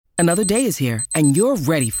Another day is here, and you're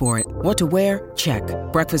ready for it. What to wear? Check.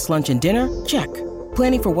 Breakfast, lunch, and dinner? Check.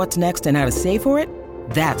 Planning for what's next and how to save for it?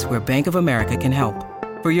 That's where Bank of America can help.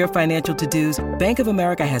 For your financial to-dos, Bank of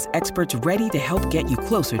America has experts ready to help get you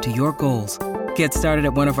closer to your goals. Get started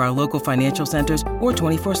at one of our local financial centers or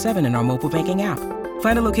 24/7 in our mobile banking app.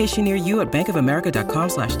 Find a location near you at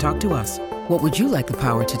bankofamerica.com/talktous. What would you like the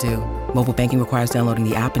power to do? Mobile banking requires downloading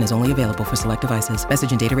the app and is only available for select devices.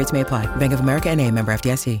 Message and data rates may apply. Bank of America N.A., member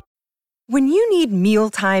FDIC. When you need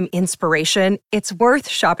mealtime inspiration, it's worth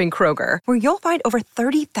shopping Kroger, where you'll find over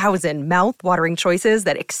 30,000 mouth-watering choices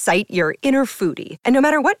that excite your inner foodie. And no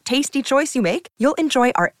matter what tasty choice you make, you'll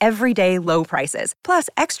enjoy our everyday low prices, plus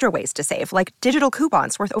extra ways to save, like digital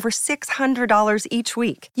coupons worth over $600 each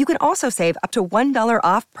week. You can also save up to $1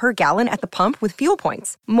 off per gallon at the pump with fuel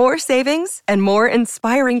points. More savings and more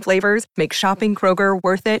inspiring flavors make shopping Kroger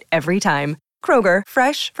worth it every time. Kroger,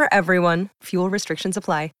 fresh for everyone. Fuel restrictions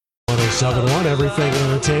apply. 107.1 Everything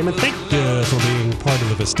Entertainment. Thank you for being part of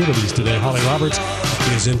the festivities today. Holly Roberts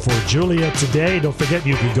is in for Julia today. Don't forget,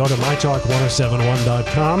 you can go to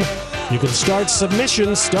mytalk1071.com. You can start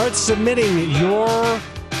submitting your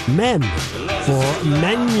men for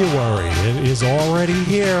Menuary. It is already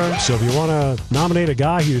here. So if you want to nominate a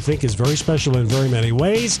guy who you think is very special in very many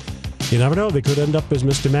ways, you never know. They could end up as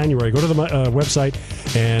Mr. Manuary. Go to the website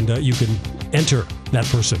and you can enter that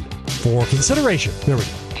person for consideration. There we go.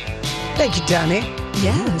 Thank you, Johnny.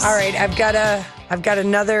 Yes. All right, I've got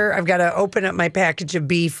to open up my package of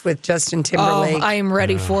beef with Justin Timberlake. Oh, I am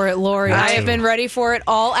ready for it, Lori. I have been ready for it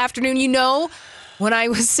all afternoon. You know, when I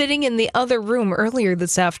was sitting in the other room earlier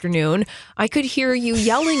this afternoon, I could hear you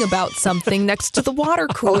yelling about something next to the water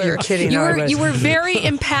cooler. Oh, you're kidding. You were very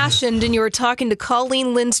impassioned, and you were talking to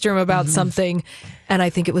Colleen Lindstrom about something. And I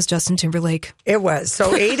think it was Justin Timberlake. It was.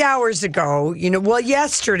 So 8 hours ago,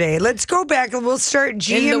 yesterday. Let's go back and we'll start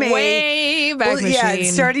GMA. In the way back machine. Yeah,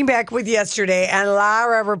 starting back with yesterday. And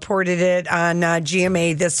Lara reported it on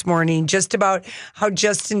GMA this morning, just about how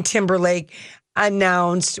Justin Timberlake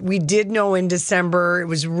announced. We did know in December, it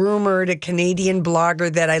was rumored, a Canadian blogger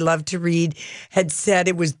that I love to read had said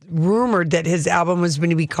it was rumored that his album was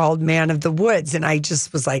going to be called Man of the Woods. And I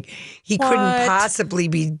just was like, he couldn't possibly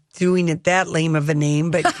be doing it that lame of a name.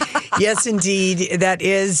 But yes, indeed, that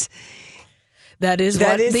is what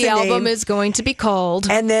the album is going to be called.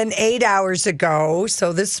 And then 8 hours ago,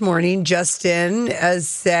 so this morning, Justin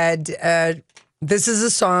said, this is a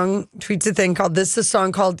song, tweets a thing called, this is a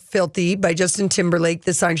song called Filthy by Justin Timberlake.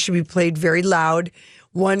 The song should be played very loud,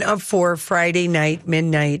 1 of 4 Friday night,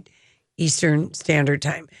 midnight, Eastern Standard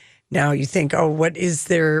Time. Now you think, oh, what is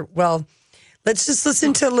there? Well, let's just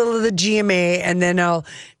listen to a little of the GMA and then I'll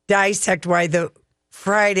dissect why the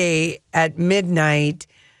Friday at midnight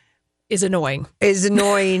is annoying.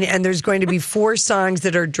 And there's going to be 4 songs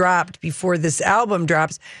that are dropped before this album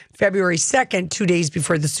drops February 2nd, 2 days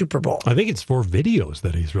before the Super Bowl. I think it's 4 videos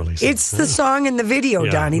that he's releasing. It's the song and the video,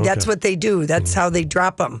 Donnie. Okay. That's what they do. That's how they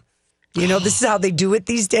drop them. This is how they do it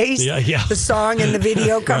these days. Yeah. The song and the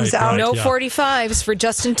video comes out. No 45s for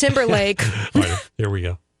Justin Timberlake. All right, here we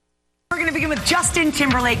go. We're going to begin with Justin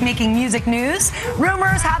Timberlake making music news.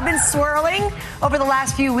 Rumors have been swirling over the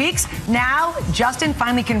last few weeks. Now, Justin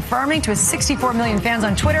finally confirming to his 64 million fans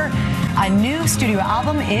on Twitter, a new studio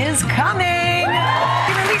album is coming. He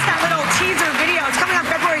released that little teaser video. It's coming out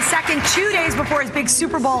February 2nd, 2 days before his big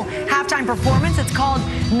Super Bowl halftime performance. It's called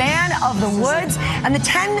Man of the Woods. And the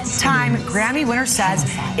 10-time Grammy winner says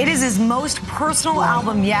it is his most personal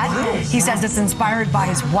album yet. He says it's inspired by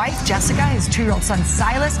his wife, Jessica, his 2-year-old son,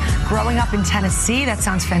 Silas, growing up in Tennessee. That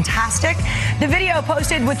sounds fantastic. The video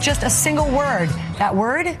posted with just a single word. That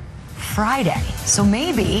word, Friday. So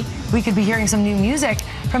maybe we could be hearing some new music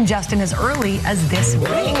from Justin as early as this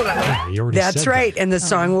week. That's right. And the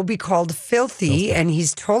song will be called Filthy. And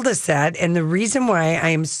he's told us that. And the reason why I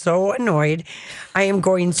am so annoyed, I am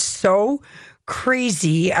going so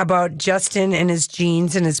crazy about Justin and his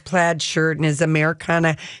jeans and his plaid shirt and his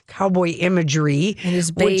Americana cowboy imagery. And his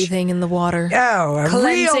bathing in the water. Oh, a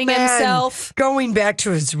cleansing real man himself. Going back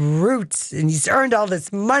to his roots. And he's earned all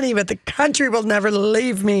this money, but the country will never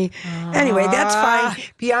leave me. Anyway, that's fine.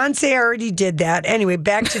 Beyonce already did that. Anyway,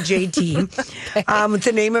 back to JT with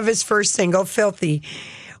the name of his first single, Filthy.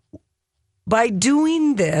 By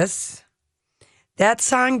doing this, that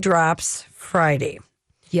song drops Friday.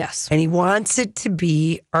 Yes. And he wants it to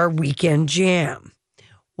be our weekend jam.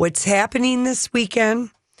 What's happening this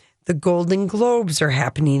weekend? The Golden Globes are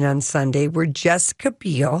happening on Sunday, where Jessica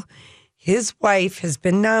Biel, his wife, has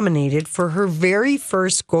been nominated for her very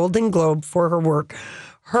first Golden Globe for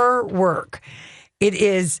her work. It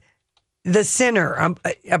is The Sinner,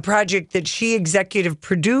 a project that she executive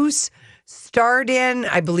produced, starred in.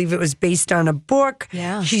 I believe it was based on a book.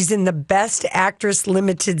 Yeah. She's in the Best Actress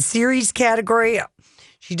Limited Series category.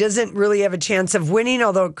 She doesn't really have a chance of winning,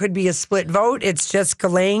 although it could be a split vote. It's Jessica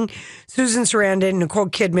Lange, Susan Sarandon, Nicole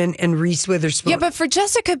Kidman, and Reese Witherspoon. Yeah, but for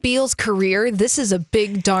Jessica Biel's career, this is a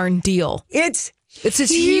big darn deal. It's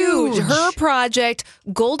huge. Her project,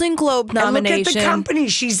 Golden Globe nomination. And look at the company.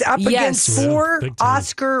 She's up against 4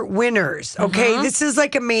 Oscar winners. Okay, This is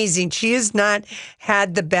like amazing. She has not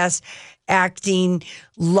had the best acting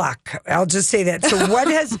luck. I'll just say that. So what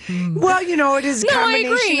has, well, it is a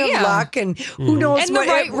combination of luck and who knows and the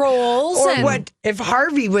right roles. Or what if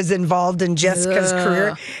Harvey was involved in Jessica's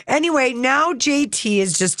career. Anyway, now JT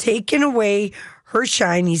has just taken away her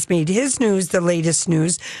shine. He's made his news the latest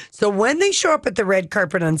news. So when they show up at the red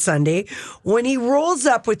carpet on Sunday, when he rolls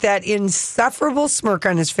up with that insufferable smirk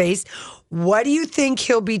on his face, what do you think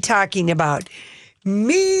he'll be talking about?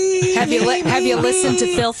 Me. Have you listened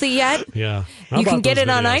to Filthy yet? Yeah. You can get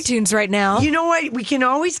it on iTunes right now. You know what? We can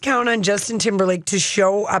always count on Justin Timberlake to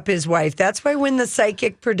show up his wife. That's why when the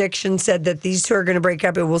psychic prediction said that these two are going to break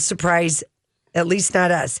up, it will surprise at least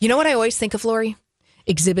not us. You know what I always think of, Lori?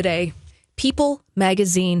 Exhibit A. People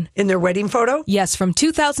magazine. In their wedding photo? Yes, from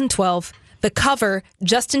 2012. The cover,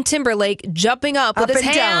 Justin Timberlake jumping up with his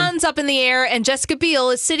hands up in the air, and Jessica Biel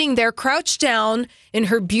is sitting there crouched down in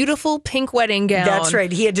her beautiful pink wedding gown. That's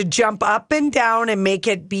right. He had to jump up and down and make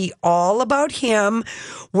it be all about him.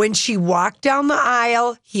 When she walked down the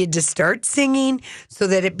aisle, he had to start singing so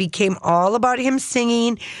that it became all about him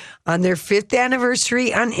singing. On their 5th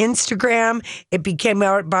anniversary on Instagram, it became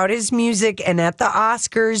about his music. And at the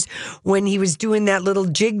Oscars, when he was doing that little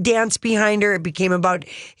jig dance behind her, it became about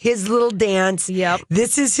his little dance. Yep.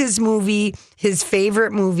 This is his movie, his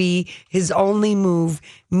favorite movie, his only move.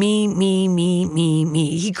 Me, me, me, me,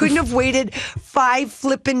 me. He couldn't have waited 5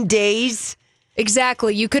 flipping days.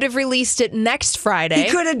 Exactly. You could have released it next Friday. He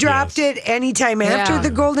could have dropped it anytime after the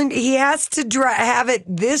Golden. He has to have it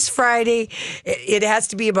this Friday. It has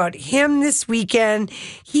to be about him this weekend.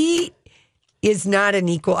 He is not an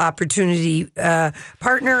equal opportunity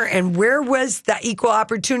partner. And where was the equal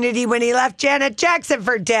opportunity when he left Janet Jackson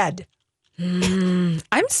for dead?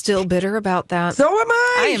 I'm still bitter about that. So am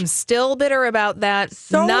I. I am still bitter about that.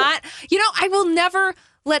 So, I will never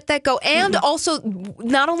let that go. And also,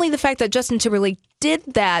 not only the fact that Justin Timberlake did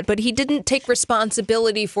that, but he didn't take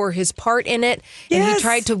responsibility for his part in it. And he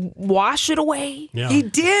tried to wash it away. Yeah. He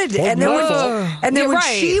did. And then when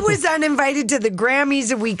she was uninvited to the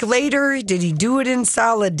Grammys a week later, did he do it in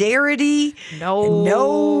solidarity?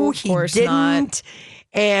 No, he didn't. Not.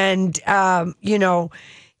 And,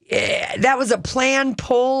 that was a planned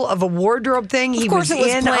pull of a wardrobe thing. He was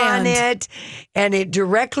in on it, and it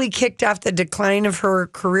directly kicked off the decline of her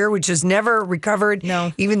career, which has never recovered.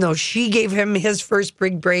 No. Even though she gave him his first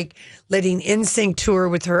big break, letting NSYNC tour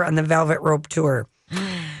with her on the Velvet Rope tour.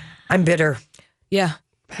 I'm bitter. Yeah,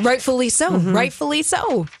 rightfully so. Rightfully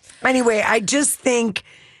so. Anyway, I just think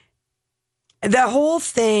the whole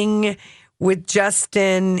thing with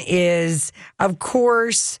Justin is, of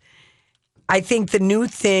course, I think the new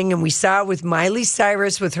thing, and we saw it with Miley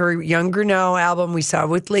Cyrus with her Younger Now album, we saw it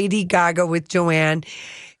with Lady Gaga with Joanne.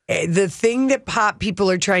 The thing that pop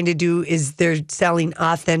people are trying to do is they're selling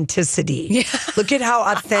authenticity. Yeah. Look at how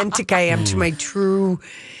authentic I am to my true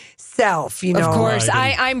self, Of course.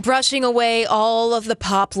 I'm brushing away all of the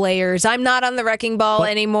pop layers. I'm not on the wrecking ball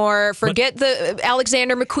anymore. Forget the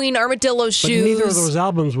Alexander McQueen armadillo shoes. But neither of those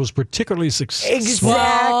albums was particularly successful.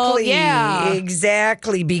 Exactly. Yeah.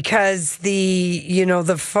 Exactly. Because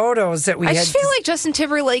the photos that we had. I just feel like Justin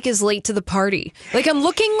Timberlake is late to the party. Like, I'm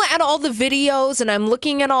looking at all the videos and I'm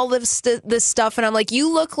looking at all this stuff and I'm like,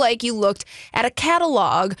 you look like you looked at a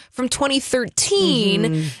catalog from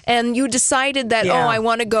 2013 and you decided that, I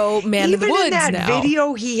want to go Man in the Woods now. Even in that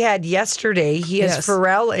video he had yesterday, he has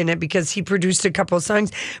Pharrell in it because he produced a couple of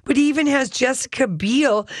songs, but he even has Jessica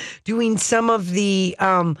Biel doing some of the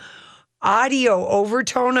audio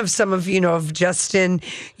overtone of some of Justin,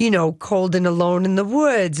 cold and alone in the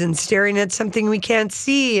woods and staring at something we can't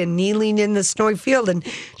see and kneeling in the snowy field. And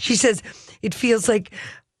she says, it feels like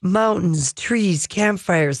mountains, trees,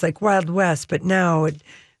 campfires, like Wild West, but now it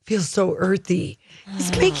feels so earthy.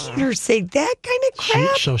 He's making her say that kind of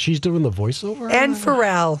crap. So she's doing the voiceover? And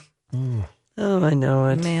Pharrell. Oh, I know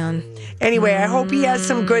it. Man. Anyway, I hope he has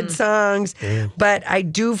some good songs, but I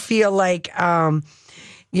do feel like, I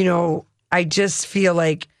just feel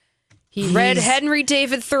like He read Henry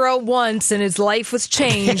David Thoreau once, and his life was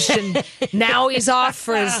changed, and now he's off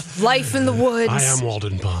for his life in the woods. I am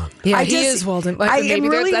Walden Pond. Yeah, he is Walden. I am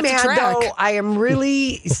really that's mad, though. I am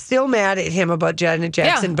really still mad at him about Janet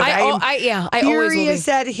Jackson. But I am furious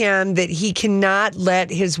at him that he cannot let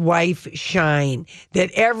his wife shine.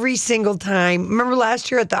 That every single time, remember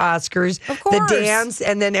last year at the Oscars, the dance,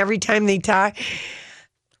 and then every time they talk.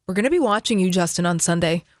 We're going to be watching you, Justin, on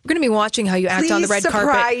Sunday. We're going to be watching how you act on the red carpet.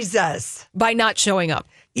 Surprise us by not showing up.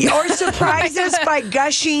 Or surprise us by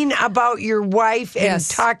gushing about your wife and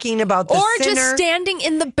talking about the sinner. Or just standing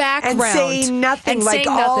in the background. And saying nothing like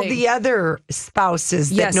all the other spouses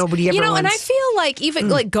that nobody ever wants. And I feel like even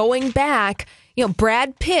like going back,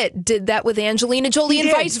 Brad Pitt did that with Angelina Jolie and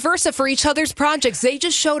vice versa for each other's projects. They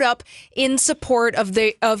just showed up in support of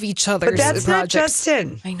each other's projects. But that's not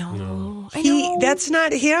Justin. I know. That's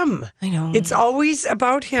not him. I know. It's always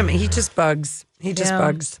about him. He just bugs.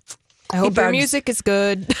 Bugs. I hope your music is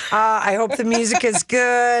good. I hope the music is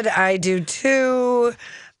good. I do too.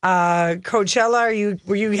 Coachella,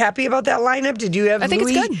 were you happy about that lineup? Did you have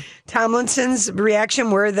Louis Tomlinson's reaction?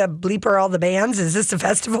 Where the bleep are all the bands? Is this a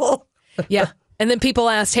festival? Yeah. And then people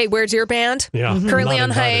asked, hey, where's your band? Yeah. Currently on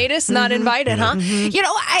hiatus, not invited, huh?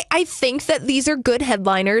 I think that these are good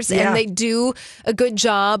headliners and they do a good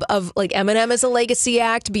job of, like, Eminem is a legacy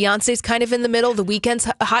act. Beyonce's kind of in the middle. The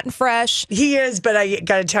Weeknd's hot and fresh. He is, but I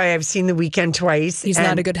got to tell you, I've seen The Weeknd twice. He's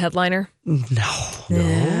not a good headliner?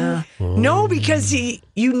 No, because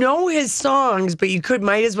you know his songs, but you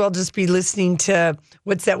might as well just be listening to,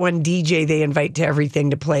 what's that one DJ they invite to everything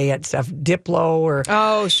to play at stuff, Diplo or...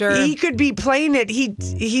 Oh, sure. He could be playing it.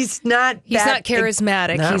 He's not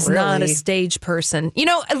charismatic. He's not a stage person.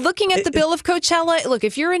 Looking at the bill of Coachella, look,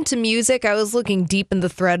 if you're into music, I was looking deep in the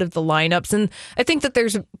thread of the lineups, and I think that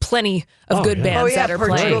there's plenty of good bands that are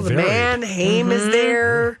Portugal playing. The Man, Haim is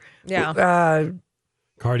there. Yeah.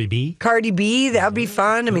 Cardi B, that'd be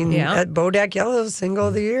fun. I mean, Bodak Yellow single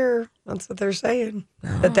of the year. That's what they're saying.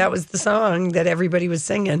 That was the song that everybody was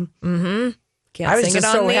singing. Mm-hmm. I was just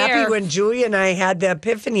so happy when Julia and I had the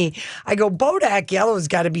epiphany. I go, Bodak Yellow's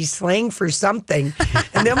got to be slang for something.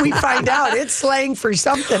 And then we find out it's slang for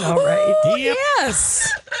something, all right. Ooh,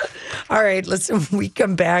 yes. All right, listen, we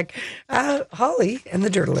come back. Holly and the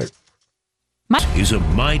Dirt Alert. Is a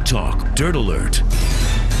My Talk Dirt Alert.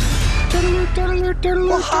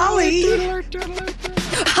 Well, Holly.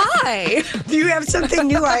 Hi. Do you have something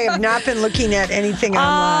new? I have not been looking at anything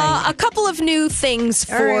online. A couple of new things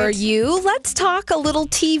for you. Let's talk a little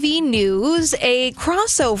TV news. A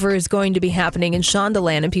crossover is going to be happening in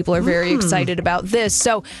Shondaland, and people are very excited about this.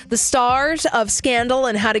 So the stars of Scandal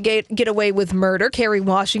and How to Get Away with Murder, Kerry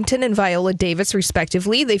Washington and Viola Davis,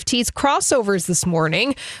 respectively, they've teased crossovers this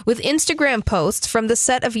morning with Instagram posts from the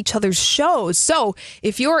set of each other's shows. So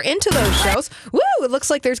if you're into those shows, it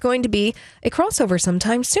looks like there's going to be a crossover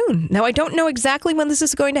sometime soon. Now, I don't know exactly when this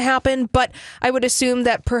is going to happen, but I would assume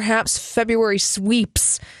that perhaps February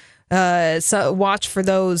sweeps. So watch for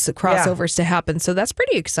those crossovers to happen. So that's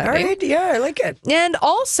pretty exciting. All right, I like it. And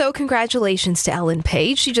also, congratulations to Ellen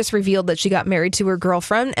Page. She just revealed that she got married to her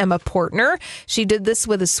girlfriend, Emma Portner. She did this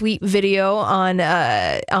with a sweet video on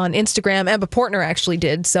Instagram. Emma Portner actually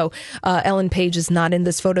did. So Ellen Page is not in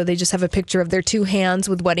this photo. They just have a picture of their two hands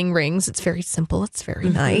with wedding rings. It's very simple. It's very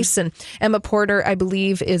nice. And Emma Porter, I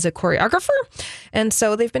believe, is a choreographer. And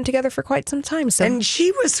so they've been together for quite some time. So. And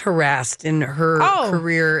she was harassed in her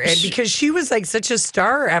career. And because she was like such a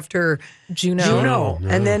star after Juno.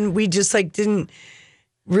 And then we just didn't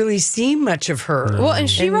really see much of her. Well, and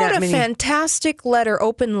she wrote a fantastic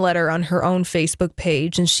open letter on her own Facebook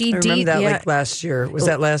page. And she remember that last year. Was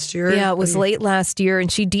that last year? Yeah, it was late last year.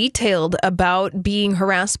 And she detailed about being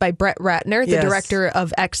harassed by Brett Ratner, the director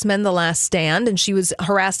of X-Men: The Last Stand. And she was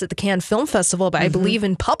harassed at the Cannes Film Festival, but I believe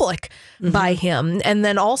in public by him. And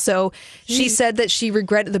then also she said that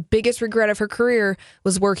the biggest regret of her career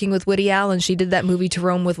was working with Woody Allen. She did that movie To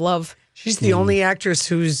Rome with Love. She's the only actress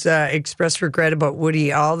who's expressed regret about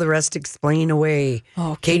Woody. All the rest explain away.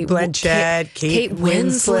 Oh, Kate Blanchett, Kate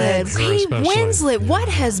Winslet. Kate Winslet, what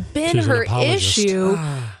has been her issue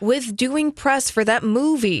with doing press for that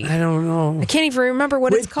movie? I don't know. I can't even remember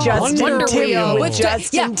what it's called. Wonder Wheel. With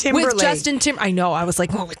Justin Timberlake. With Justin Timberlake. I know. I was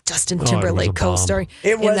like, with Justin Timberlake co-starring.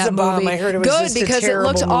 It was a bomb. Movie. I heard it was good just because a terrible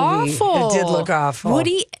it looked movie. awful. It did look awful.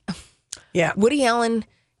 Woody Allen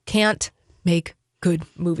can't make good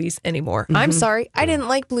movies anymore. I'm sorry. I didn't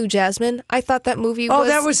like Blue Jasmine. I thought that movie was... Oh,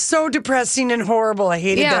 that was so depressing and horrible. I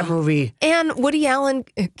hated that movie. And Woody Allen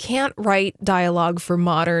can't write dialogue for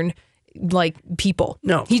modern like people.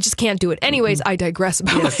 No. He just can't do it. Anyways, I digress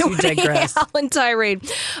about Yes, my you digress. Woody Allen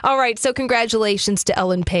tirade. All right, so congratulations to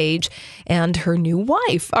Ellen Page and her new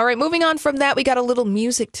wife. All right, moving on from that, we got a little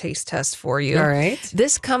music taste test for you. All right.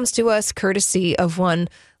 This comes to us courtesy of one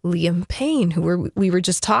Liam Payne, who we were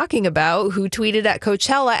just talking about, who tweeted at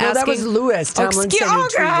Coachella asking... that was Lewis Tomlinson who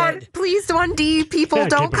tweeted. Please, 1D, people, Yeah,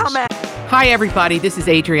 don't keep it come at... Hi, everybody. This is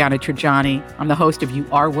Adriana Trajani. I'm the host of You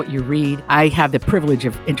Are What You Read. I have the privilege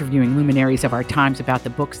of interviewing luminaries of our times about the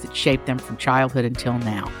books that shaped them from childhood until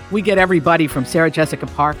now. We get everybody from Sarah Jessica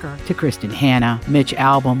Parker to Kristen Hanna, Mitch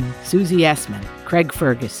Albom, Susie Essman, Craig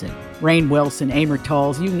Ferguson, Rainn Wilson, Amor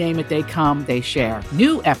Tolls, you name it, they come, they share.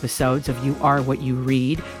 New episodes of You Are What You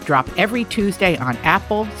Read drop every Tuesday on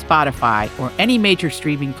Apple, Spotify, or any major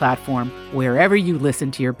streaming platform wherever you listen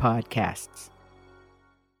to your podcasts.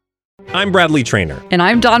 I'm Bradley Trainer. And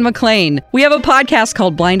I'm Don McClain. We have a podcast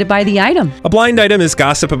called Blinded by the Item. A blind item is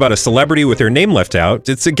gossip about a celebrity with their name left out.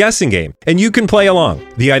 It's a guessing game, and you can play along.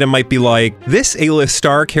 The item might be like, this A-list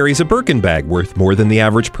star carries a Birkin bag worth more than the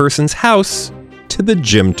average person's house to the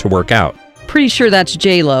gym to work out. Pretty sure that's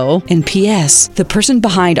J-Lo. And P.S. the person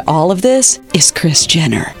behind all of this is Kris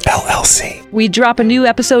Jenner, LLC. We drop a new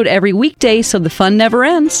episode every weekday so the fun never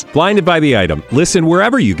ends. Blinded by the Item. Listen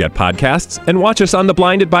wherever you get podcasts and watch us on the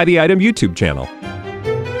Blinded by the Item YouTube channel.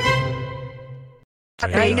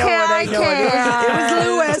 I know it. It was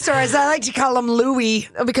Lewis, or as I like to call him, Louie.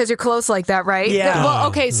 Because you're close like that, right? Yeah. Well,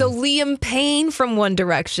 okay, so Liam Payne from One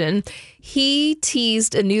Direction, he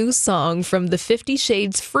teased a new song from the 50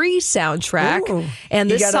 Shades Free soundtrack. Ooh, and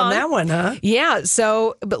you this got song, on that one, huh? Yeah,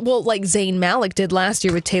 so, like Zayn Malik did last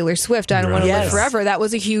year with Taylor Swift, I Don't Want to Live Yes. Forever. That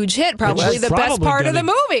was a huge hit, probably the best part of the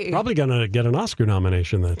movie. Probably going to get an Oscar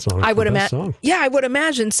nomination, that song. I would for best imagine. song. Yeah, I would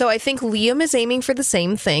imagine. So I think Liam is aiming for the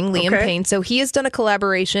same thing, Liam Okay. Payne. So he has done a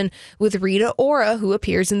collaboration with Rita Ora, who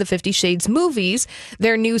appears in the 50 Shades movies.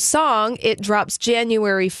 Their new song, it drops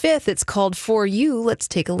January 5th. It's called For You. Let's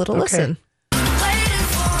take a little listen.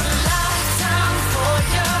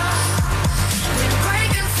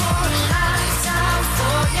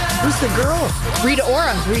 Who's the girl? Rita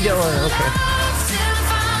Ora. Rita Ora, okay.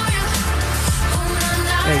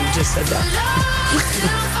 Yeah, you just said that.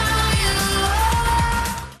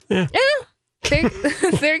 Yeah.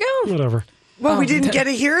 There you go. Whatever. Well, we didn't get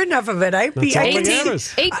to hear enough of it. That's all that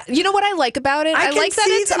matters. You know what I like about it? I like can that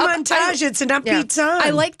see it's the montage. It's an upbeat song.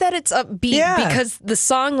 I like that it's upbeat Yeah. because the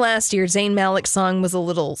song last year, Zayn Malik's song, was a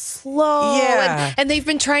little slow. Yeah. And they've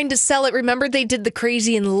been trying to sell it. Remember, they did the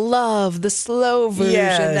Crazy in Love, the slow version,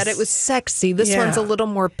 Yes. that it was sexy. This Yeah. one's a little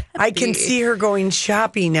more peppy. I can see her going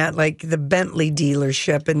shopping at like the Bentley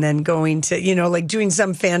dealership and then going to, like doing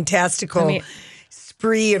some fantastical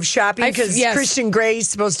spree of shopping because yes. Christian Grey is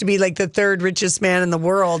supposed to be like the third richest man in the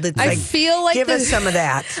world. It's I feel like give us some of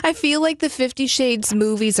that. I feel like the 50 Shades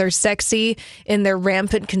movies are sexy in their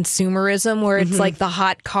rampant consumerism where it's like the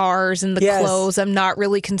hot cars and the Yes. clothes. I'm not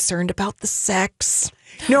really concerned about the sex.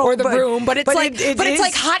 No, or the room, but it's is-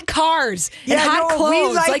 like hot cars and hot clothes.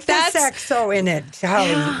 We like the that's sex though in it,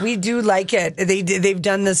 Holly. We do like it. They've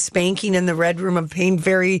done the spanking in the Red Room of Pain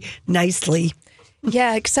very nicely.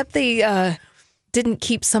 yeah, except they didn't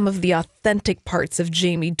keep some of the authentic parts of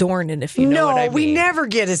Jamie Dornan, if you know what I mean. We never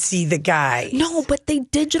get to see the guy. No, but they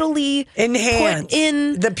digitally Enhance put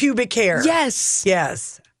in the pubic hair. Yes.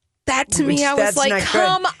 Yes. That to me, Which I was that's like, not good.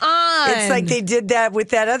 come on. It's like they did that with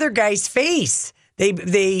that other guy's face. They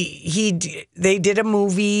did a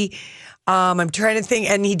movie. I'm trying to think,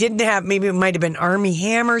 and he didn't have. Maybe it might have been Armie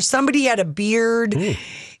Hammer. Somebody had a beard,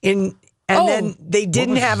 and then they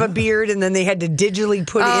didn't have a beard, and then they had to digitally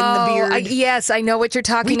put in the beard. Yes, I know what you're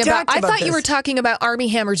talking We about. talked I about thought you this. were talking about Armie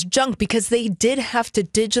Hammer's junk because they did have to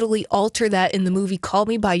digitally alter that in the movie Call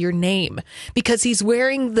Me By Your Name because he's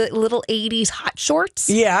wearing the little 80s hot shorts.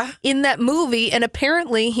 Yeah. In that movie, and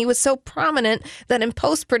apparently he was so prominent that in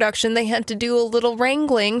post-production they had to do a little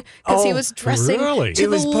wrangling because he was dressing really? to It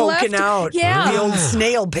was the poking left. out. Yeah. The old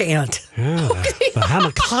snail pant. Yeah, the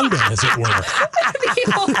hamaconda, as it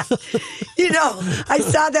were. I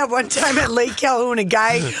saw that one time at Lake Calhoun. A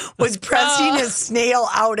guy was pressing a snail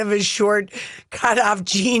out of his short, cut-off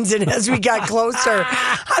jeans, and as we got closer,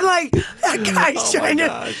 I'm like, that guy's trying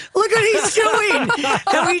to look what he's doing,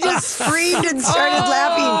 and we just screamed and started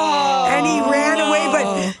laughing, and he ran away,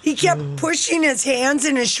 but he kept pushing his hands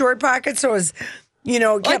in his short pocket, so his,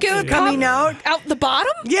 kept Like it would coming pop out. the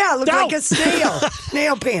bottom? Yeah, it looked like a snail.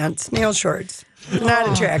 Snail pants, snail shorts.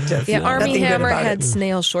 Not attractive. Yeah, Armie Nothing good Hammer about had it.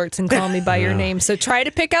 snail shorts and Call Me By Your Name. So try to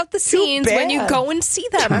pick out the scenes when you bad. go and see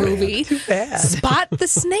that movie. Too bad. Spot the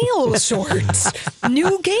snail shorts.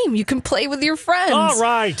 New game you can play with your friends. All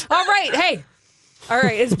right. All right. Hey, All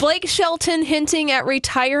right. Is Blake Shelton hinting at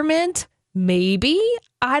retirement? Maybe.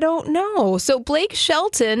 I don't know. So Blake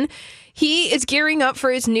Shelton, he is gearing up for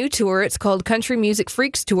his new tour. It's called Country Music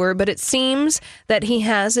Freaks Tour, but it seems that he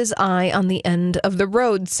has his eye on the end of the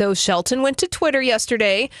road. So Shelton went to Twitter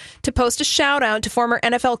yesterday to post a shout out to former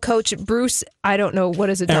NFL coach Bruce, I don't know, what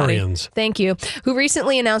is it, Donnie? Arians. Thank you, who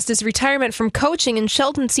recently announced his retirement from coaching, and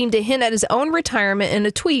Shelton seemed to hint at his own retirement in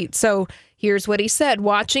a tweet. So here's what he said.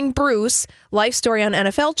 Watching Bruce, Life Story on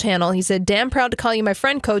NFL Channel, he said, "Damn proud to call you my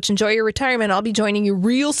friend, coach. Enjoy your retirement. I'll be joining you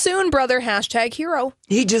real soon, brother. #hero."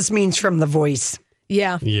 He just means from the voice.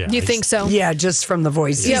 Yeah. You think so? Yeah, just from the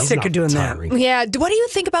voice. He's sick of doing that. Yeah. What do you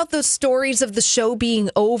think about those stories of the show being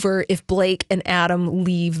over if Blake and Adam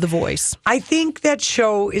leave The Voice? I think that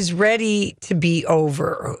show is ready to be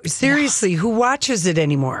over. Seriously, who watches it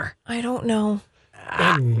anymore? I don't know.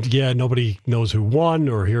 And nobody knows who won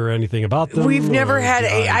or hear anything about them. We've never had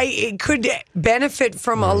it could benefit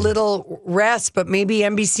from a little rest, but maybe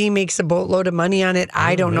NBC makes a boatload of money on it.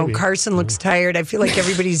 I don't know. Carson looks tired. I feel like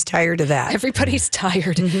everybody's tired of that. Everybody's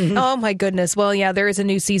tired. Oh my goodness. Well, yeah, there is a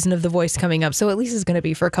new season of The Voice coming up, so at least it's going to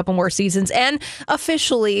be for a couple more seasons. And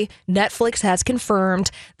officially, Netflix has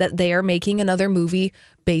confirmed that they are making another movie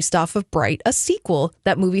based off of Bright, a sequel,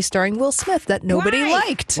 that movie starring Will Smith that nobody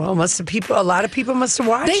liked. Well, a lot of people must have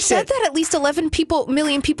watched it. They said that at least 11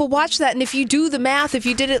 million people watched that, and if you do the math, if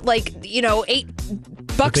you did it like,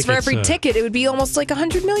 $8 for every ticket, it would be almost like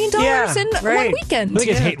 $100 million in one weekend. I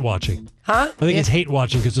think it's hate watching. Huh? I think it's hate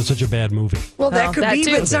watching because it's such a bad movie. Well, that could be,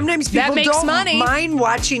 too. but sometimes people don't mind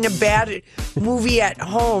watching a bad movie at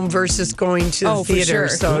home versus going to the theater.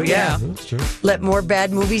 For sure. So, That's true. let more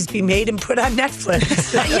bad movies be made and put on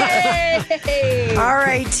Netflix. Yay! All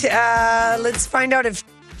right, let's find out if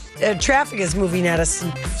traffic is moving at a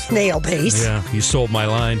snail pace. Yeah, you sold my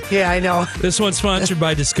line. Yeah, I know. This one's sponsored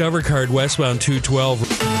by Discover Card, westbound 212.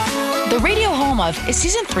 The radio home of Is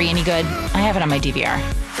Season 3 Any Good? I have it on my DVR.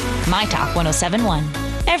 My Talk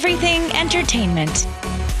 107.1. Everything entertainment.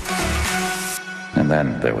 And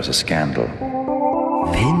then there was a scandal.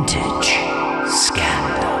 Vintage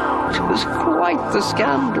scandal. It was quite the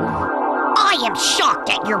scandal. I am shocked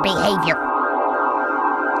at your behavior.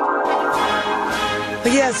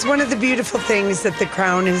 But yes, one of the beautiful things that The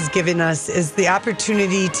Crown has given us is the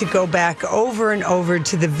opportunity to go back over and over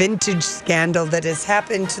to the vintage scandal that has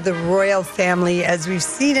happened to the royal family as we've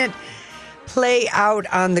seen it play out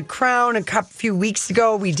on The Crown. A few weeks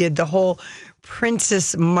ago, we did the whole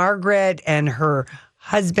Princess Margaret and her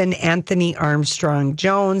husband, Anthony Armstrong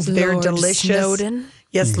Jones. They're Lord delicious. Snowden.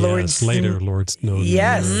 Yes, Lord Lord Snowden.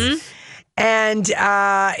 Yes. Mm-hmm. And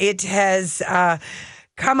it has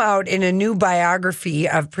come out in a new biography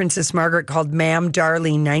of Princess Margaret called Ma'am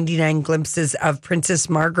Darling, 99 Glimpses of Princess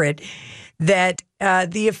Margaret, that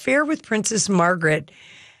the affair with Princess Margaret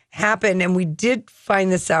happened, and we did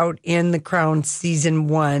find this out in The Crown season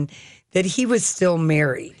 1, that he was still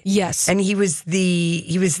married. Yes. And he was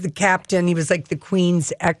the captain. He was like the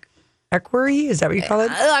Queen's equerry. Is that what you call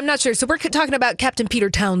it? I'm not sure. So we're talking about Captain Peter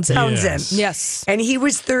Townsend. Yes. And he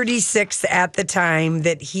was 36 at the time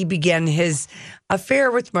that he began his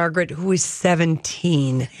affair with Margaret, who was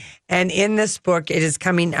 17. And in this book, it is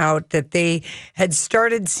coming out that they had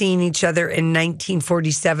started seeing each other in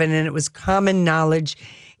 1947, and it was common knowledge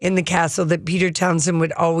in the castle that Peter Townsend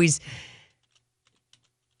would always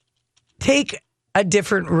take a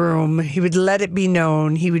different room. He would let it be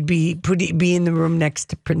known. He would be in the room next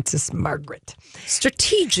to Princess Margaret.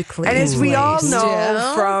 Strategically. And as we all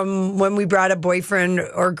know from when we brought a boyfriend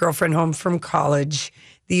or girlfriend home from college,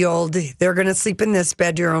 they're going to sleep in this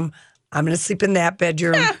bedroom. I'm going to sleep in that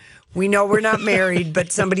bedroom. We know we're not married,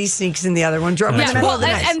 but somebody sneaks in the other one.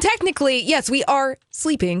 And technically, yes, we are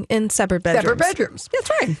sleeping in separate bedrooms. That's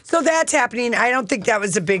right. So that's happening. I don't think that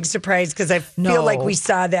was a big surprise because I feel like we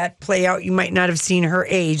saw that play out. You might not have seen her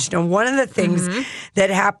age. Now, one of the things that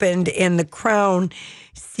happened in The Crown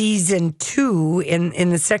season 2, in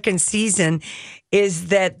the second season, is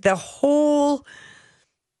that the whole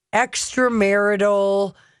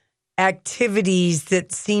extramarital activities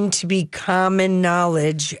that seem to be common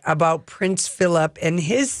knowledge about Prince Philip and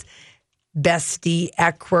his bestie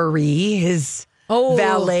equerry, his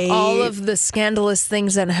valet. All of the scandalous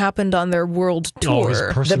things that happened on their world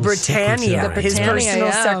tour. The Britannia, his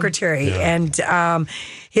personal secretary. Yeah. And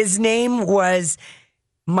his name was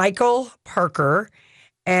Michael Parker.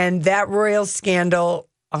 And that royal scandal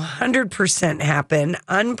 100% happened.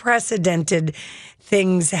 Unprecedented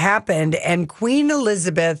things happened. And Queen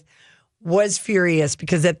Elizabeth was furious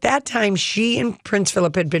because at that time she and Prince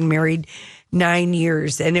Philip had been married 9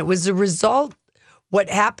 years. And it was a result, what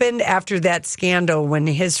happened after that scandal when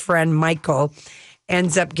his friend Michael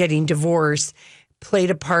ends up getting divorced,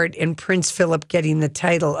 played a part in Prince Philip getting the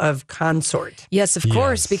title of consort. Yes, of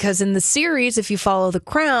course, because in the series, if you follow The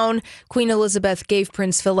Crown, Queen Elizabeth gave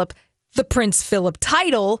Prince Philip the Prince Philip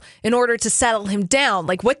title in order to settle him down.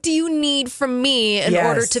 Like, what do you need from me in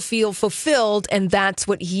order to feel fulfilled? And that's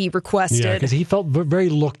what he requested. Yeah, because he felt very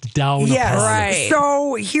looked down upon. Right.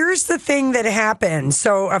 So here's the thing that happened.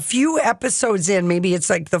 So a few episodes in, maybe it's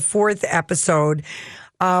like the 4th episode,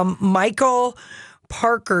 Michael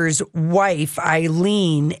Parker's wife,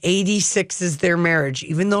 Eileen, 86 is their marriage.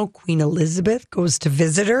 Even though Queen Elizabeth goes to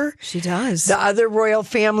visit her. She does. The other royal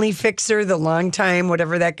family fixer, the long time,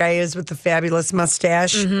 whatever that guy is with the fabulous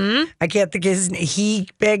mustache. I can't think of his name. He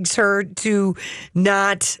begs her to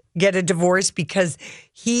not get a divorce because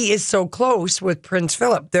he is so close with Prince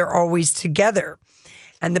Philip. They're always together.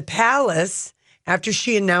 And the palace, after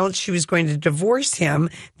she announced she was going to divorce him,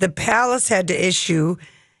 the palace had to issue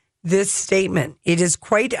this statement: it is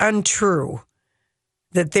quite untrue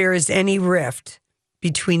that there is any rift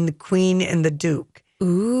between the Queen and the Duke.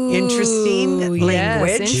 Ooh, interesting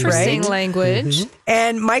language. Interesting language.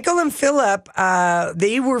 And Michael and Philip,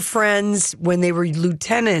 they were friends when they were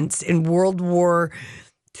lieutenants in World War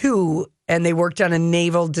II, and they worked on a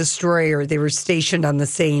naval destroyer. They were stationed on the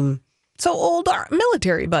same. So old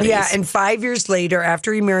military buddies. Yeah, and 5 years later,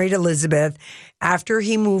 after he married Elizabeth, after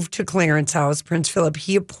he moved to Clarence House, Prince Philip,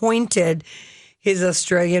 he appointed his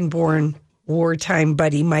Australian-born wartime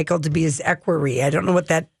buddy, Michael, to be his equerry. I don't know what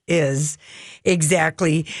that is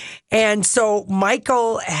exactly. And so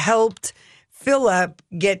Michael helped Philip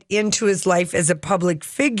get into his life as a public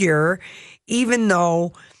figure, even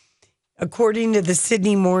though, according to the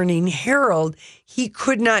Sydney Morning Herald, he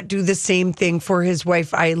could not do the same thing for his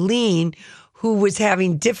wife, Eileen, who was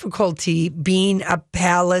having difficulty being a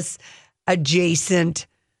palace-adjacent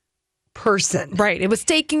person. Right. It was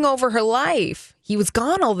taking over her life. He was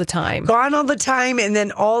gone all the time. Gone all the time, and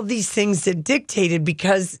then all these things that dictated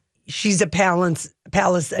because she's a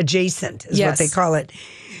palace-adjacent is what they call it.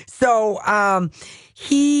 So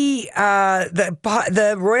the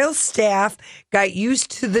royal staff got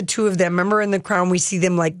used to the two of them. Remember in The Crown, we see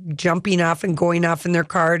them like jumping off and going off in their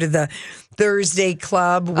car to the Thursday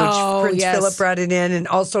Club, which Prince Philip brought it in, and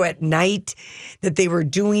also at night that they were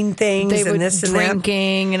doing things they and would this and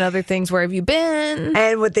drinking and other things. Where have you been?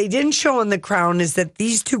 And what they didn't show in The Crown is that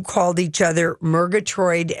these two called each other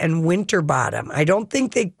Murgatroyd and Winterbottom. I don't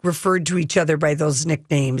think they referred to each other by those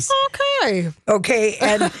nicknames. Okay,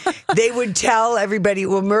 and they would tell everybody,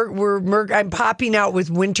 well, I'm popping out with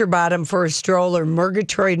Winterbottom for a stroll, or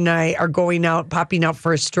Murgatroyd and I are popping out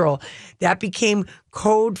for a stroll. That became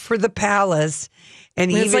code for the palace.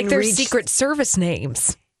 And it's even like their Secret Service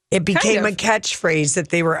names. It became a catchphrase that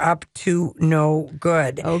they were up to no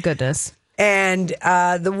good. Oh, goodness. And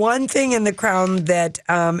the one thing in The Crown that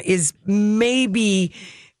is maybe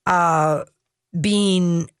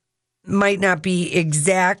might not be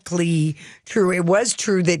exactly true. It was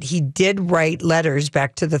true that he did write letters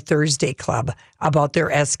back to the Thursday Club about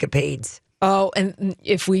their escapades. Oh, and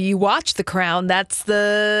if you watch The Crown, that's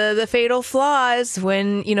the fatal flaws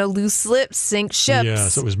when, loose lips sink ships. Yeah,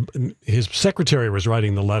 so it was his secretary was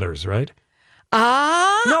writing the letters, right? No,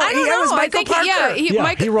 I don't know. it was Michael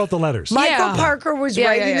Parker. He wrote the letters. Michael Parker was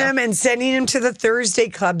writing them and sending them to the Thursday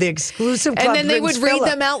Club, the exclusive club. And then they would read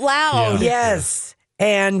them out loud. Yes.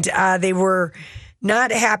 And they were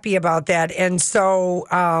not happy about that. And so,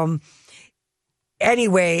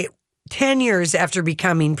 anyway, 10 years after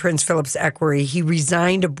becoming Prince Philip's equerry, he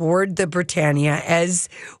resigned aboard the Britannia, as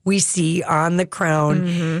we see on The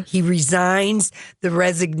Crown. He resigns. The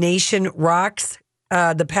resignation rocks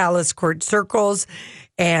the palace court circles,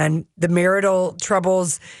 and the marital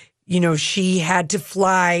troubles. She had to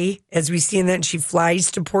fly, as we see in that. She flies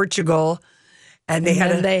to Portugal. And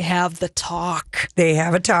they have the talk. They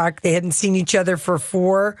have a talk. They hadn't seen each other for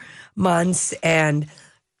 4 months, and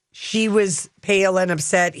she was pale and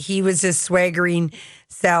upset. He was his swaggering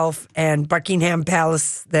self, and Buckingham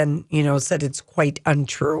Palace then, said it's quite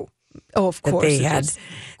untrue. Oh, of course, they had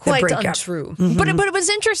quite breakup. Untrue. But it was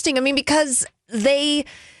interesting. I mean, because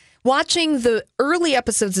watching the early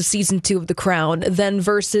episodes of season 2 of The Crown, then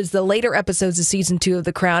versus the later episodes of season 2 of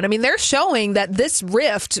The Crown, I mean, they're showing that this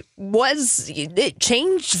rift it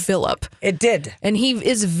changed Philip. It did. And he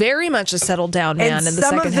is very much a settled down man in the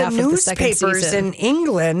second half of the second season. Some of the newspapers in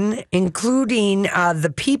England, including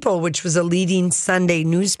The People, which was a leading Sunday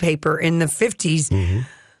newspaper in the 50s,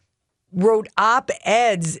 wrote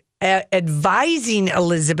op-eds advising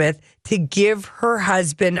Elizabeth to give her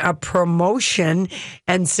husband a promotion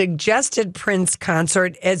and suggested Prince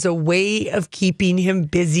consort as a way of keeping him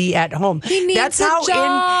busy at home. He needs a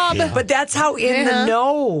job. But that's how in the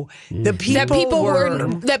know the people were.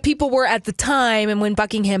 That people were at the time, and when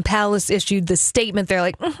Buckingham Palace issued the statement, they're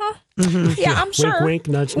like, yeah, I'm sure. Wink, wink,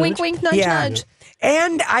 nudge, wink, nudge. wink, nudge, nudge.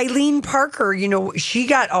 And Eileen Parker, she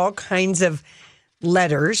got all kinds of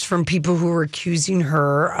letters from people who were accusing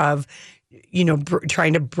her of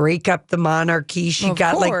trying to break up the monarchy. She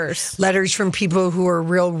got letters from people who were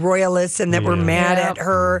real royalists and that were mad at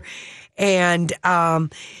her. And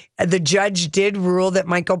the judge did rule that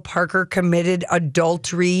Michael Parker committed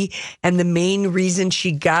adultery. And the main reason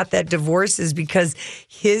she got that divorce is because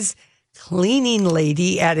his cleaning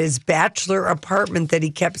lady at his bachelor apartment that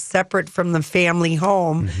he kept separate from the family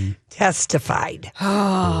home testified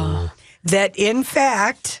that, in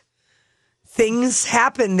fact, things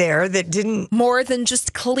happened there that didn't... More than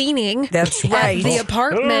just cleaning. That's right. At the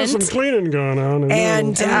apartment. There's some cleaning going on.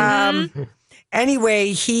 And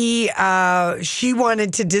anyway, she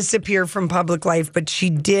wanted to disappear from public life, but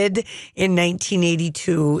she did in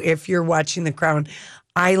 1982, if you're watching The Crown.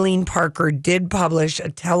 Eileen Parker did publish a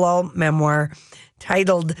tell-all memoir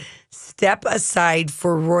titled Step Aside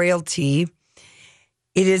for Royalty.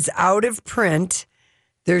 It is out of print.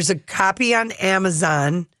 There's a copy on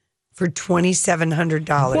Amazon for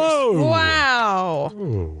 $2,700. Whoa. Wow.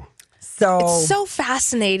 Ooh. So it's so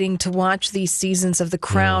fascinating to watch these seasons of The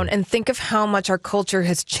Crown and think of how much our culture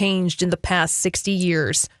has changed in the past 60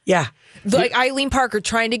 years. Yeah. Like Eileen Parker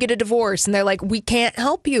trying to get a divorce, and they're like, we can't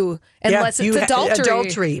help you unless it's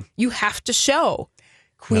adultery. You have to show.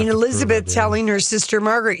 Queen Elizabeth telling her sister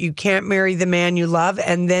Margaret, you can't marry the man you love,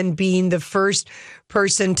 and then being the first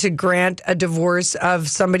person to grant a divorce of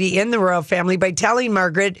somebody in the royal family by telling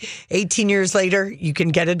Margaret 18 years later, you can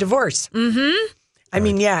get a divorce. I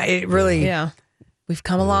mean, it really... Yeah. We've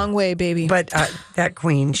come a long way, baby. But that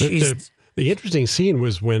queen, she's... The interesting scene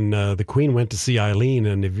was when the Queen went to see Eileen,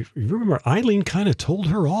 and if you remember, Eileen kind of told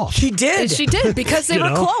her off. She did. She did, because they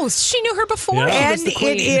were close. She knew her before. And she was the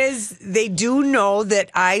queen. they do know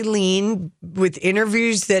that Eileen, with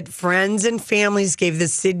interviews that friends and families gave the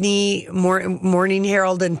Sydney Morning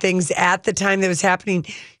Herald and things at the time that was happening,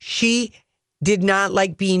 she did not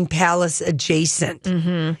like being palace adjacent.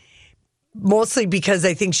 Mostly because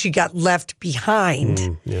I think she got left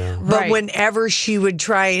behind. But whenever she would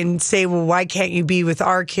try and say, well, why can't you be with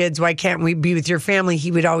our kids? Why can't we be with your family? He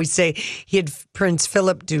would always say he had Prince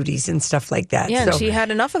Philip duties and stuff like that. Yeah, and she had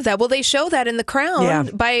enough of that. Well, they show that in The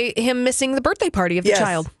Crown by him missing the birthday party of the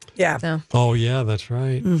child. Yeah. So. Oh, yeah, that's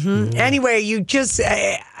right. Anyway, you just,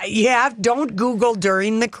 don't Google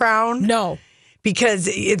during The Crown. No. Because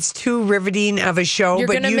it's too riveting of a show. You're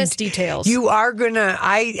going to miss details. You are going to,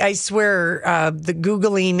 I swear, the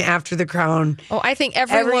Googling after The Crown. Oh, I think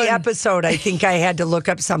every episode, I think I had to look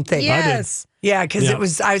up something. Yes. Yeah,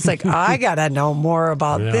 because I was like, I got to know more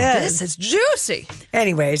about this. This is juicy.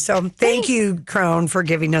 Anyway, so thank you, Crown, for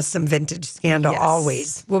giving us some vintage scandal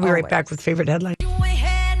always. We'll be right back with favorite headline.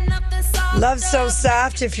 Love So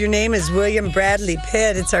Soft. If your name is William Bradley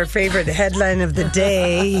Pitt, it's our favorite headline of the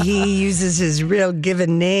day. He uses his real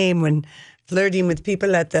given name when flirting with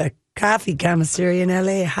people at the coffee commissary in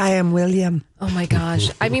L.A. Hi, I'm William. Oh, my gosh.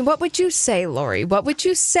 I mean, what would you say, Lori? What would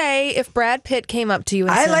you say if Brad Pitt came up to you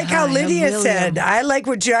and I said, like how "Hi, Lydia I'm said, William"? I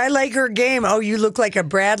like her game. Oh, you look like a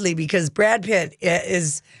Bradley, because Brad Pitt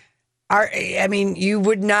is, you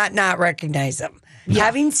would not recognize him. Yeah.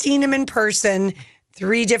 Having seen him in person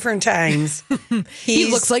 3 different times. He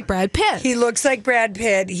looks like Brad Pitt. He looks like Brad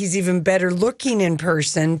Pitt. He's even better looking in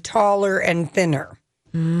person, taller and thinner,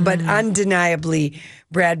 but undeniably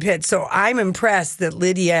Brad Pitt. So I'm impressed that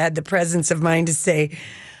Lydia had the presence of mind to say,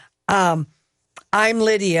 I'm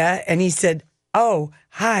Lydia. And he said, oh,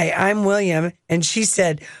 hi, I'm William. And she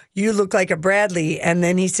said, you look like a Bradley. And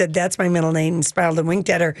then he said, that's my middle name, and smiled and winked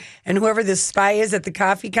at her. And whoever this spy is at the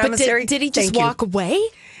coffee commissary. But did he just walk away?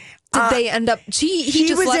 Did they end up?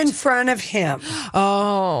 He was left in front of him.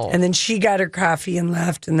 Oh, and then she got her coffee and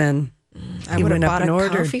left, and then I would have bought a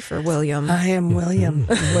coffee for William. I am William.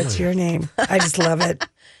 What's your name? I just love it.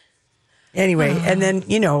 Anyway, and then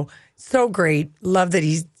so great. Love that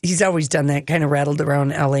he's always done that, kind of rattled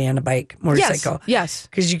around LA on a bike, motorcycle. Yes,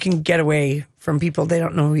 because you can get away from people. They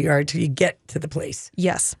don't know who you are till you get to the place.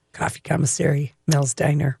 Yes, coffee commissary, Mel's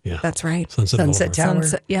Diner. Yeah, that's right. Sunset Tower.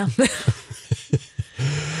 Yeah.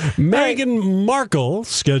 Meghan Markle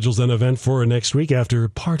schedules an event for next week after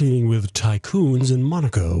partying with tycoons in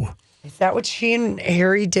Monaco. Is that what she and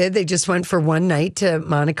Harry did? They just went for one night to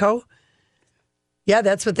Monaco? Yeah,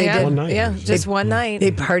 that's what they did. One night. Yeah, just one night.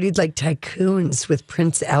 They partied like tycoons with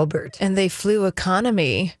Prince Albert. And they flew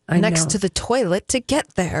economy I next know. to the toilet to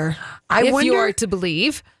get there. I if you wonder- are to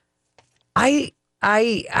believe. I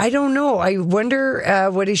don't know. I wonder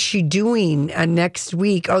what is she doing next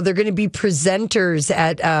week? Oh, they're going to be presenters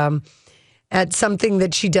at something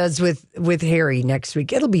that she does with Harry next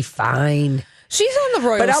week. It'll be fine. She's on the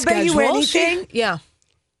royal But I'll bet you schedule. anything. Yeah.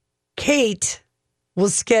 Kate will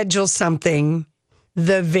schedule something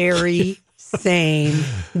the very same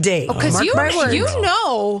day. Because Mark my words. you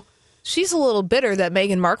know she's a little bitter that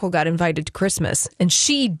Meghan Markle got invited to Christmas and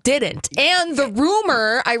she didn't. And the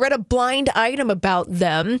rumor, I read a blind item about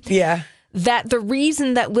them. Yeah. That the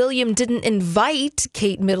reason that William didn't invite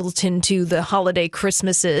Kate Middleton to the holiday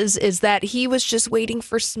Christmases is that he was just waiting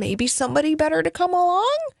for maybe somebody better to come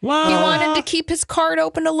along. Wow. He wanted to keep his card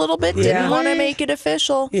open a little bit, didn't want to make it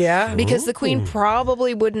official. Yeah. Because the Queen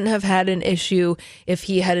probably wouldn't have had an issue if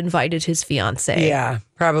he had invited his fiancée. Yeah,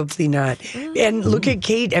 probably not. And look at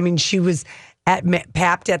Kate. I mean, she was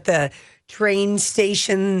papped at the train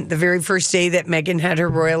station the very first day that Meghan had her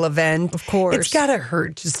royal event. Of course. It's got to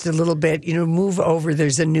hurt just a little bit. Move over.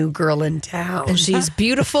 There's a new girl in town. And she's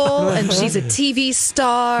beautiful and she's a TV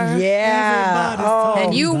star. Yeah. Oh,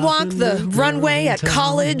 And you walk the runway at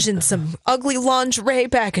college in some ugly lingerie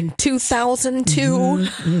back in 2002.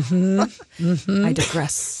 I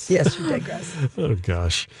digress. Yes, you digress. Oh,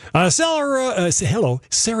 gosh.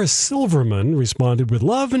 Sarah Silverman responded with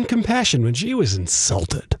love and compassion when she was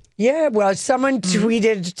insulted. Yeah, well, someone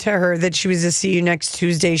tweeted to her that she was to see you next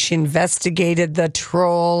Tuesday. She investigated the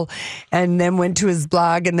troll and then went to his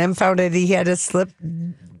blog and then found out he had a slip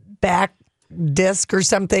back disc or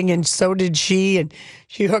something, and so did she. And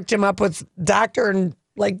she hooked him up with doctor and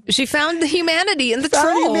she found the humanity in the found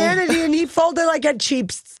troll. humanity, and he folded like a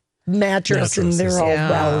cheap mattress, and they're all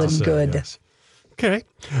well and good. Yes. Okay.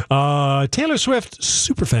 Taylor Swift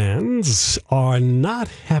superfans are not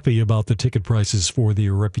happy about the ticket prices for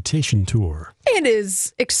the Reputation tour. It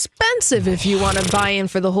is expensive if you want to buy in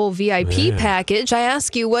for the whole VIP package. I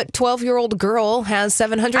ask you, what 12-year-old girl has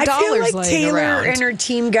 $700 I feel like laying Taylor around? and her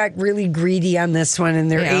team got really greedy on this one,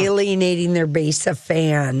 and they're alienating their base of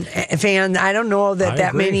fans. I don't know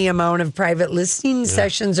that many amount of private listening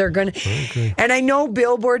sessions are going to. And I know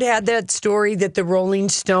Billboard had that story that the Rolling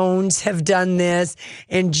Stones have done this,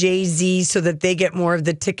 and Jay-Z, so that they get more of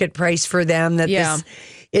the ticket price for them.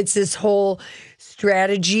 It's this whole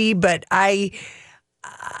strategy, but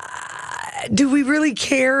do we really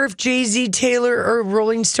care if Jay-Z, Taylor, or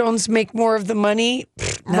Rolling Stones make more of the money?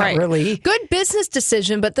 Not really. Good business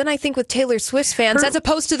decision, but then I think with Taylor Swift fans, as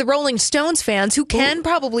opposed to the Rolling Stones fans, who can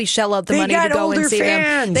probably shell out the money to go and see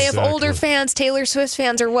them. They have older fans. Taylor Swift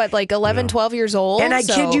fans are what, like 11, 12 years old? And I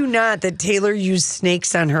kid you not that Taylor used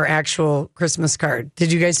snakes on her actual Christmas card.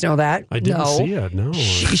 Did you guys know that? I didn't see it, no.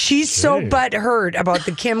 She's so butthurt about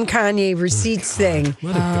the Kim Kanye receipts thing.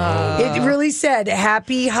 Let it go. It really said,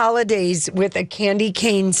 Happy Holidays with a candy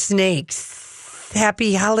cane snakes.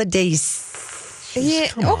 Happy holidays. Yeah,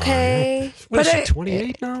 okay. What is she,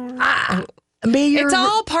 28 now? It's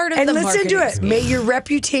all part of and the listen to marketing. it. May your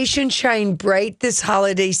reputation shine bright this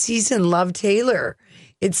holiday season. Love, Taylor.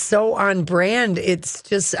 It's so on brand. It's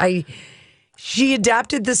just she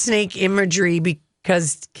adopted the snake imagery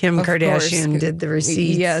because Kim Kardashian did the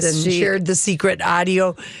receipts and shared the secret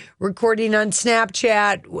audio recording on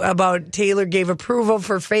Snapchat about Taylor gave approval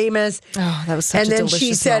for Famous. Oh, that was such and a then delicious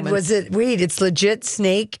she said, moment. it's legit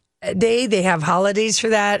Snake Day. They have holidays for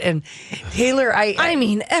that. And Taylor, I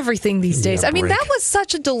mean, everything these days. I mean, that was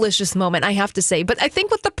such a delicious moment, I have to say. But I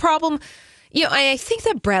think what the problem, I think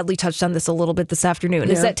that Bradley touched on this a little bit this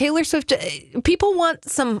afternoon, is that Taylor Swift, people want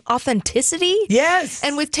some authenticity. Yes.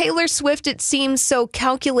 And with Taylor Swift, it seems so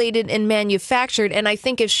calculated and manufactured. And I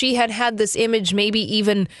think if she had this image maybe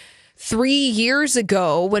even 3 years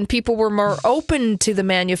ago, when people were more open to the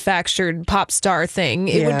manufactured pop star thing,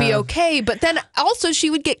 it would be okay. But then also she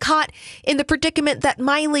would get caught in the predicament that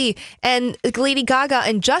Miley and Lady Gaga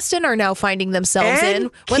and Justin are now finding themselves and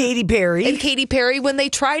in. Katy Perry. And Katy Perry, when they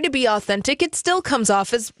try to be authentic, it still comes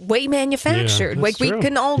off as way manufactured. Yeah, like that's we true.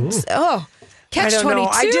 can all, catch 22. I don't know.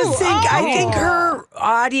 I just think I think her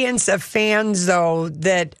audience of fans, though,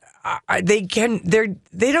 that they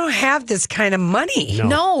don't have this kind of money.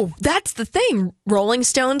 No, that's the thing. Rolling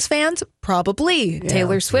Stones fans, probably.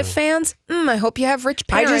 Taylor Swift fans, I hope you have rich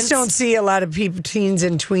parents. I just don't see a lot of people, teens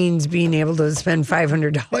and tweens, being able to spend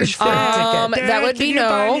 $500 for a ticket. That would be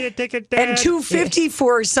no. And $250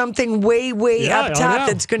 for something way up top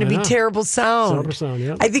that's going to be terrible sound. Sound,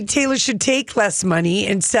 yeah. I think Taylor should take less money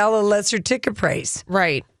and sell a lesser ticket price.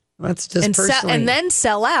 Right. That's just personally. And then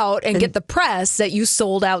sell out and get the press that you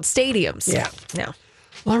sold out stadiums. Yeah. No.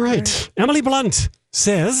 All right. Emily Blunt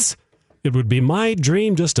says, it would be my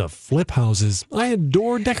dream just to flip houses. I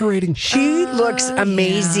adore decorating. She looks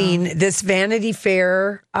amazing. Yeah. This Vanity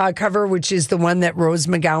Fair cover, which is the one that Rose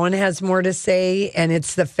McGowan has more to say, and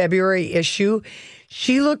it's the February issue.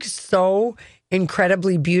 She looks so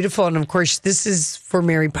incredibly beautiful. And of course, this is for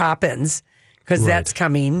Mary Poppins because that's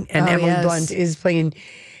coming. And Emily Blunt is playing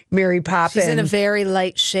Mary Poppins. She's in a very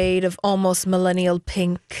light shade of almost millennial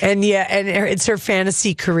pink. And it's her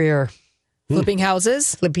fantasy career. Flipping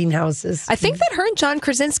houses? Flipping houses. I think that her and John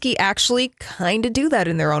Krasinski actually kind of do that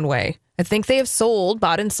in their own way. I think they have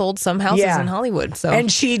bought and sold some houses in Hollywood. So,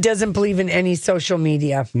 and she doesn't believe in any social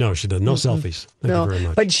media. No, she doesn't. No selfies. Thank you very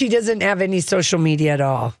much. But she doesn't have any social media at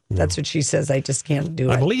all. No. That's what she says. I just can't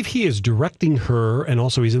do it. I believe he is directing her, and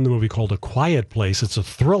also he's in the movie called A Quiet Place. It's a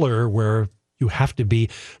thriller where you have to be,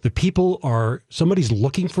 somebody's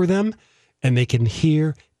looking for them, and they can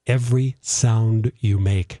hear every sound you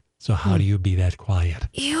make. So how do you be that quiet?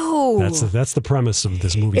 Ew. That's the premise of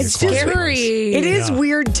this movie. It's scary. It is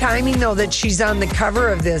weird timing, though, that she's on the cover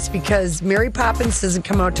of this because Mary Poppins doesn't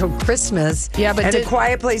come out till Christmas. Yeah, but A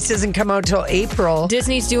Quiet Place doesn't come out till April.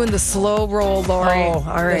 Disney's doing the slow roll, Lori. Oh,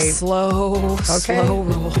 all right. The slow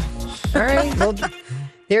roll. All right. Well,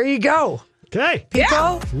 there you go. Okay.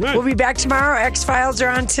 People, we'll be back tomorrow. X-Files are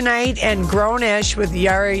on tonight, and Grownish with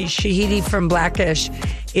Yari Shahidi from Blackish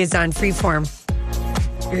is on Freeform.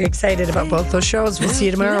 Very excited about both those shows. We'll see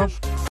you tomorrow.